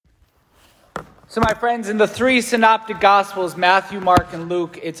So my friends, in the three synoptic gospels, Matthew, Mark, and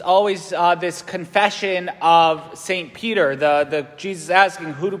Luke, it's always this confession of St. Peter, the Jesus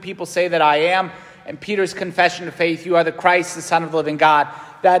asking, who do people say that I am? And Peter's confession of faith, you are the Christ, the Son of the living God.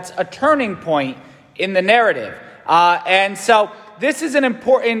 That's a turning point in the narrative. And so this is an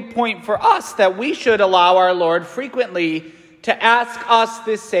important point for us, that we should allow our Lord frequently to ask us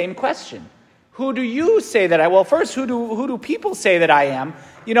this same question. Who do you say that I am? Well, first, who do people say that I am?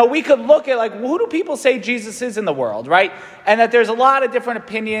 You know, we could look at, who do people say Jesus is in the world, right? And that there's a lot of different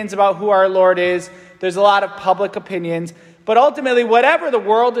opinions about who our Lord is. There's a lot of public opinions. But ultimately, whatever the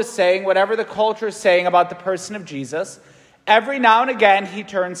world is saying, whatever the culture is saying about the person of Jesus, every now and again, he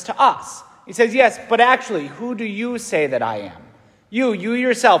turns to us. He says, yes, but actually, who do you say that I am? You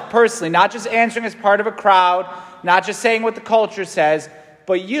yourself, personally, not just answering as part of a crowd, not just saying what the culture says,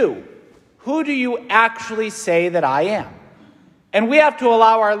 but you. Who do you actually say that I am? And we have to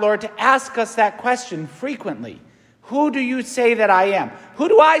allow our Lord to ask us that question frequently. Who do you say that I am? Who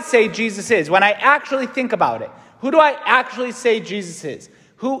do I say Jesus is? When I actually think about it, who do I actually say Jesus is?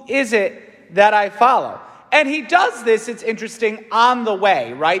 Who is it that I follow? And he does this, it's interesting, on the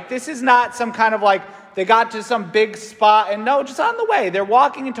way, right? This is not some kind of they got to some big spot, and no, just on the way. They're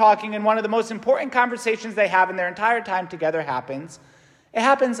walking and talking, and one of the most important conversations they have in their entire time together happens. It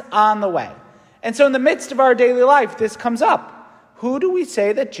happens on the way. And so in the midst of our daily life, this comes up. Who do we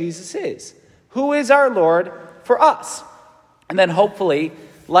say that Jesus is? Who is our Lord for us? And then hopefully,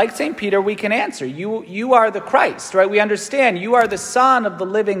 like St. Peter, we can answer. You are the Christ, right? We understand you are the Son of the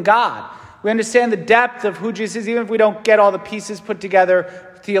living God. We understand the depth of who Jesus is, even if we don't get all the pieces put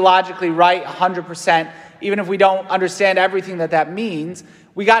together theologically right 100%, even if we don't understand everything that means,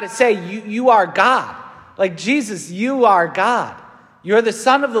 we got to say, you are God. Like Jesus, you are God. You're the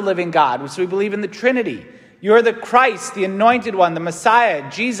Son of the living God, which we believe in the Trinity. You're the Christ, the anointed one, the Messiah,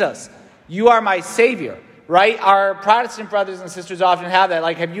 Jesus. You are my Savior, right? Our Protestant brothers and sisters often have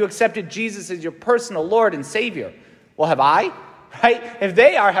that. Have you accepted Jesus as your personal Lord and Savior? Well, have I? Right? If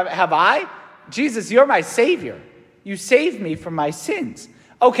they are, have I? Jesus, you're my Savior. You saved me from my sins.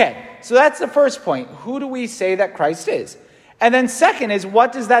 Okay, so that's the first point. Who do we say that Christ is? And then second is,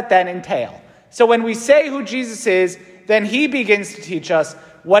 what does that then entail? So when we say who Jesus is, then he begins to teach us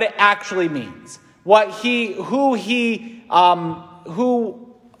what it actually means. What he is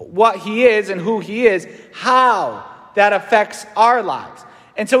and who he is, how that affects our lives.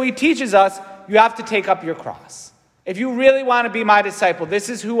 And so he teaches us, you have to take up your cross. If you really want to be my disciple, this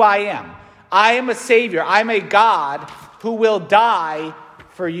is who I am. I am a Savior. I'm a God who will die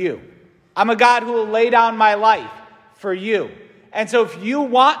for you. I'm a God who will lay down my life for you. And so if you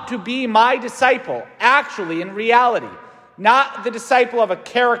want to be my disciple, actually, in reality, not the disciple of a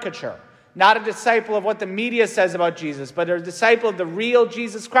caricature, not a disciple of what the media says about Jesus, but a disciple of the real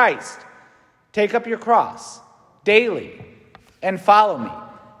Jesus Christ, take up your cross daily and follow me.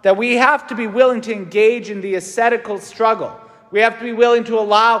 That we have to be willing to engage in the ascetical struggle. We have to be willing to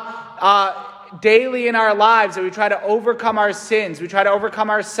allow daily in our lives that we try to overcome our sins. We try to overcome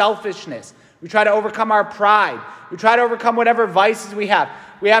our selfishness. We try to overcome our pride. We try to overcome whatever vices we have.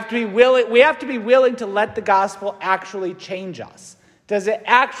 We have to be willing to let the gospel actually change us. Does it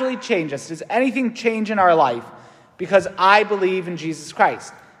actually change us? Does anything change in our life? Because I believe in Jesus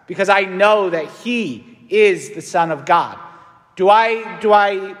Christ. Because I know that he is the Son of God. Do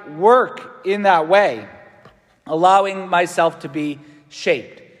I work in that way, allowing myself to be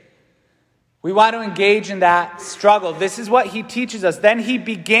shaped? We want to engage in that struggle. This is what he teaches us. Then he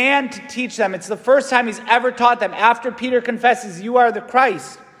began to teach them. It's the first time he's ever taught them. After Peter confesses, you are the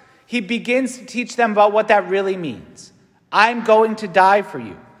Christ, he begins to teach them about what that really means. I'm going to die for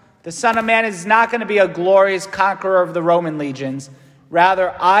you. The Son of Man is not going to be a glorious conqueror of the Roman legions.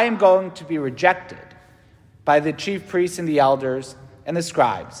 Rather, I am going to be rejected by the chief priests and the elders and the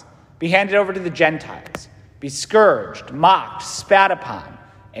scribes, be handed over to the Gentiles, be scourged, mocked, spat upon,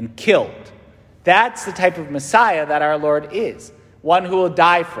 and killed. That's the type of Messiah that our Lord is, one who will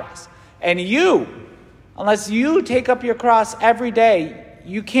die for us. And you, unless you take up your cross every day,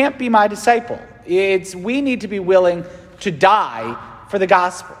 you can't be my disciple. We need to be willing to die for the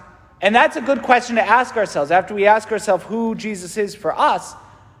gospel. And that's a good question to ask ourselves. After we ask ourselves who Jesus is for us,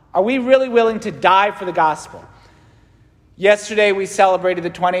 are we really willing to die for the gospel? Yesterday we celebrated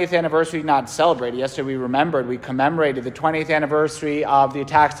the 20th anniversary, we commemorated the 20th anniversary of the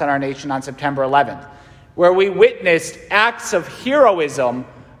attacks on our nation on September 11th, where we witnessed acts of heroism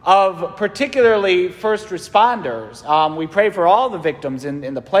of particularly first responders. We pray for all the victims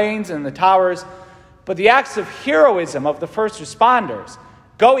in the planes and the towers, but the acts of heroism of the first responders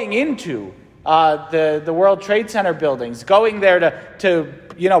going into the World Trade Center buildings, going there to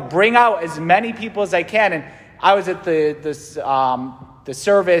bring out as many people as I can. And I was at the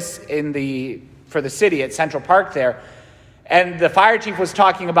service for the city at Central Park there, and the fire chief was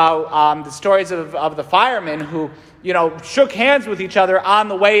talking about the stories of the firemen who shook hands with each other on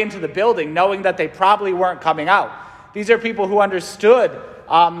the way into the building, knowing that they probably weren't coming out. These are people who understood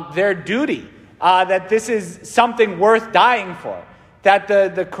their duty, that this is something worth dying for, that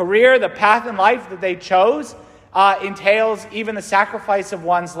the career, the path in life that they chose entails even the sacrifice of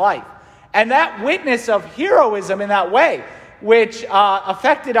one's life. And that witness of heroism in that way, which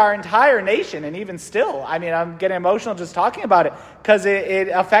affected our entire nation, and even still, I'm getting emotional just talking about it, because it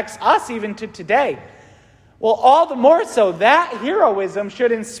affects us even to today. Well, all the more so, that heroism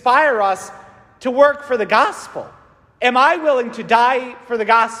should inspire us to work for the gospel. Am I willing to die for the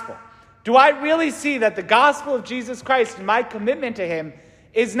gospel? Do I really see that the gospel of Jesus Christ and my commitment to him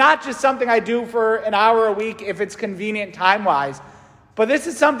is not just something I do for an hour a week if it's convenient time-wise, but this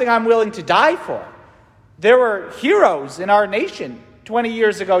is something I'm willing to die for? There were heroes in our nation 20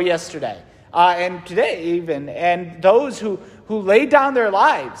 years ago yesterday, and today even, and those who laid down their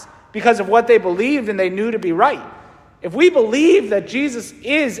lives because of what they believed and they knew to be right. If we believe that Jesus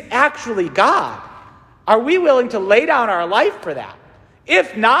is actually God, are we willing to lay down our life for that?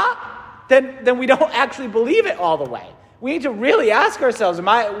 If not, then we don't actually believe it all the way. We need to really ask ourselves,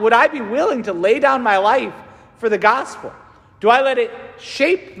 would I be willing to lay down my life for the gospel? Do I let it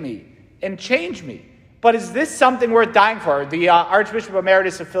shape me and change me? But is this something worth dying for? The Archbishop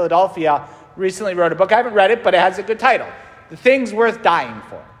Emeritus of Philadelphia recently wrote a book. I haven't read it, but it has a good title. The Things Worth Dying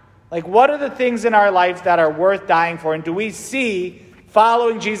For. Like, what are the things in our life that are worth dying for? And do we see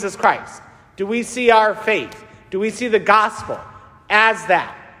following Jesus Christ? Do we see our faith? Do we see the gospel as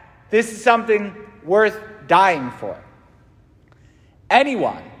that? This is something worth dying for.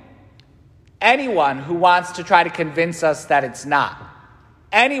 Anyone who wants to try to convince us that it's not,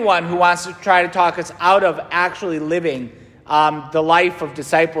 anyone who wants to try to talk us out of actually living the life of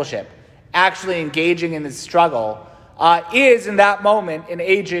discipleship, actually engaging in this struggle, is in that moment an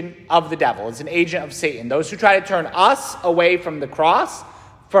agent of the devil. It's an agent of Satan. Those who try to turn us away from the cross,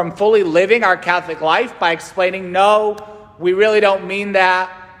 from fully living our Catholic life by explaining, no, we really don't mean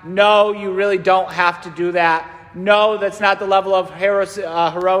that. No, you really don't have to do that. No, that's not the level of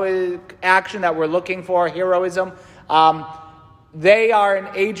heroic action that we're looking for, heroism. They are an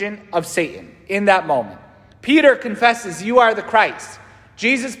agent of Satan in that moment. Peter confesses, you are the Christ.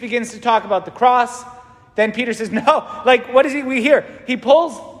 Jesus begins to talk about the cross. Then Peter says, no, what is we hear? He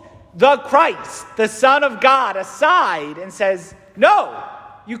pulls the Christ, the Son of God, aside and says, no,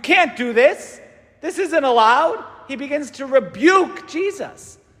 you can't do this. This isn't allowed. He begins to rebuke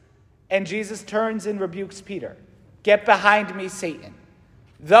Jesus. And Jesus turns and rebukes Peter. Get behind me, Satan.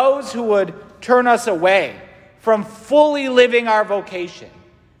 Those who would turn us away from fully living our vocation,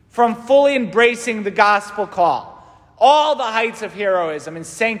 from fully embracing the gospel call, all the heights of heroism and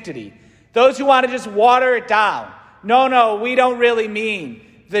sanctity, those who want to just water it down. No, we don't really mean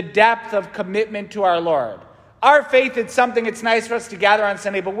the depth of commitment to our Lord. Our faith is something it's nice for us to gather on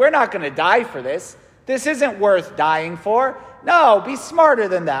Sunday, but we're not going to die for this. This isn't worth dying for. No, be smarter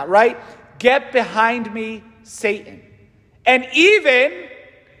than that, right? Get behind me, Satan. And even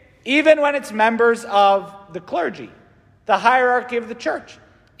when it's members of the clergy, the hierarchy of the church,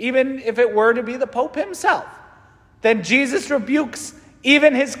 even if it were to be the Pope himself, then Jesus rebukes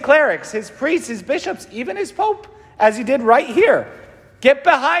even his clerics, his priests, his bishops, even his Pope, as he did right here. Get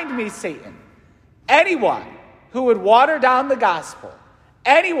behind me, Satan. Anyone who would water down the gospel,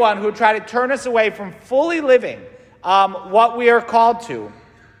 anyone who would try to turn us away from fully living what we are called to,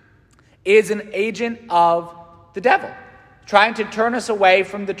 is an agent of the devil, trying to turn us away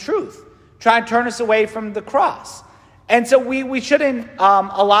from the truth, trying to turn us away from the cross. And so we shouldn't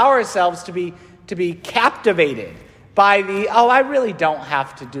allow ourselves to be captivated by I really don't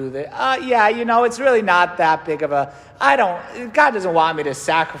have to do this. It's really not that big of God doesn't want me to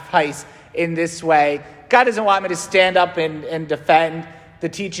sacrifice in this way. God doesn't want me to stand up and defend the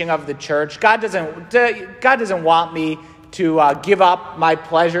teaching of the church. God doesn't want me to give up my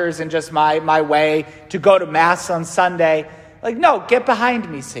pleasures and just my way to go to Mass on Sunday. No, get behind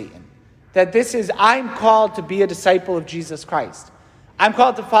me, Satan. That I'm called to be a disciple of Jesus Christ. I'm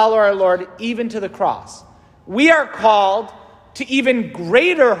called to follow our Lord even to the cross. We are called to even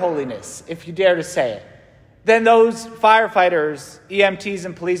greater holiness, if you dare to say it, than those firefighters, EMTs,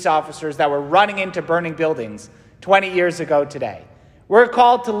 and police officers that were running into burning buildings 20 years ago today. We're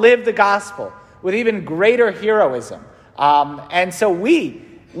called to live the gospel with even greater heroism. And so we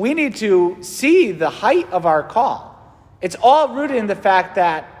need to see the height of our call. It's all rooted in the fact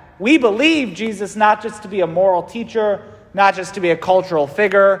that we believe Jesus not just to be a moral teacher, not just to be a cultural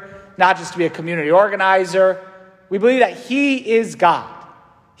figure, not just to be a community organizer. We believe that he is God.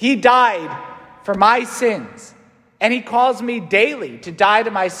 He died for my sins, and he calls me daily to die to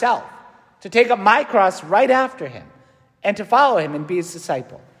myself, to take up my cross right after him, and to follow him and be his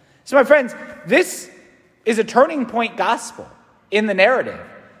disciple. So my friends, this is a turning point gospel in the narrative.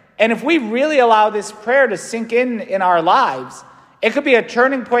 And if we really allow this prayer to sink in our lives, it could be a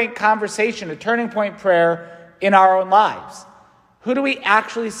turning point conversation, a turning point prayer in our own lives. Who do we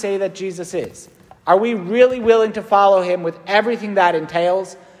actually say that Jesus is? Are we really willing to follow him with everything that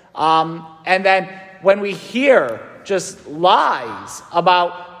entails? And then when we hear just lies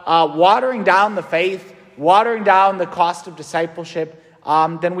about watering down the faith, watering down the cost of discipleship,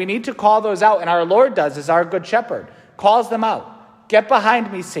 then we need to call those out. And our Lord does as our good shepherd, calls them out. Get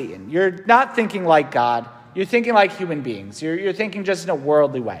behind me, Satan. You're not thinking like God. You're thinking like human beings. You're thinking just in a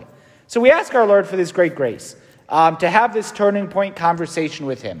worldly way. So we ask our Lord for this great grace, to have this turning point conversation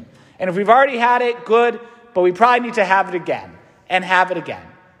with him. And if we've already had it, good, but we probably need to have it again and have it again.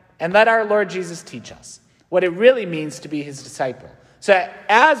 And let our Lord Jesus teach us what it really means to be his disciple. So that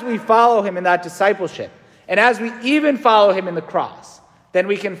as we follow him in that discipleship, and as we even follow him in the cross, then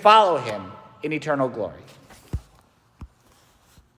we can follow him in eternal glory.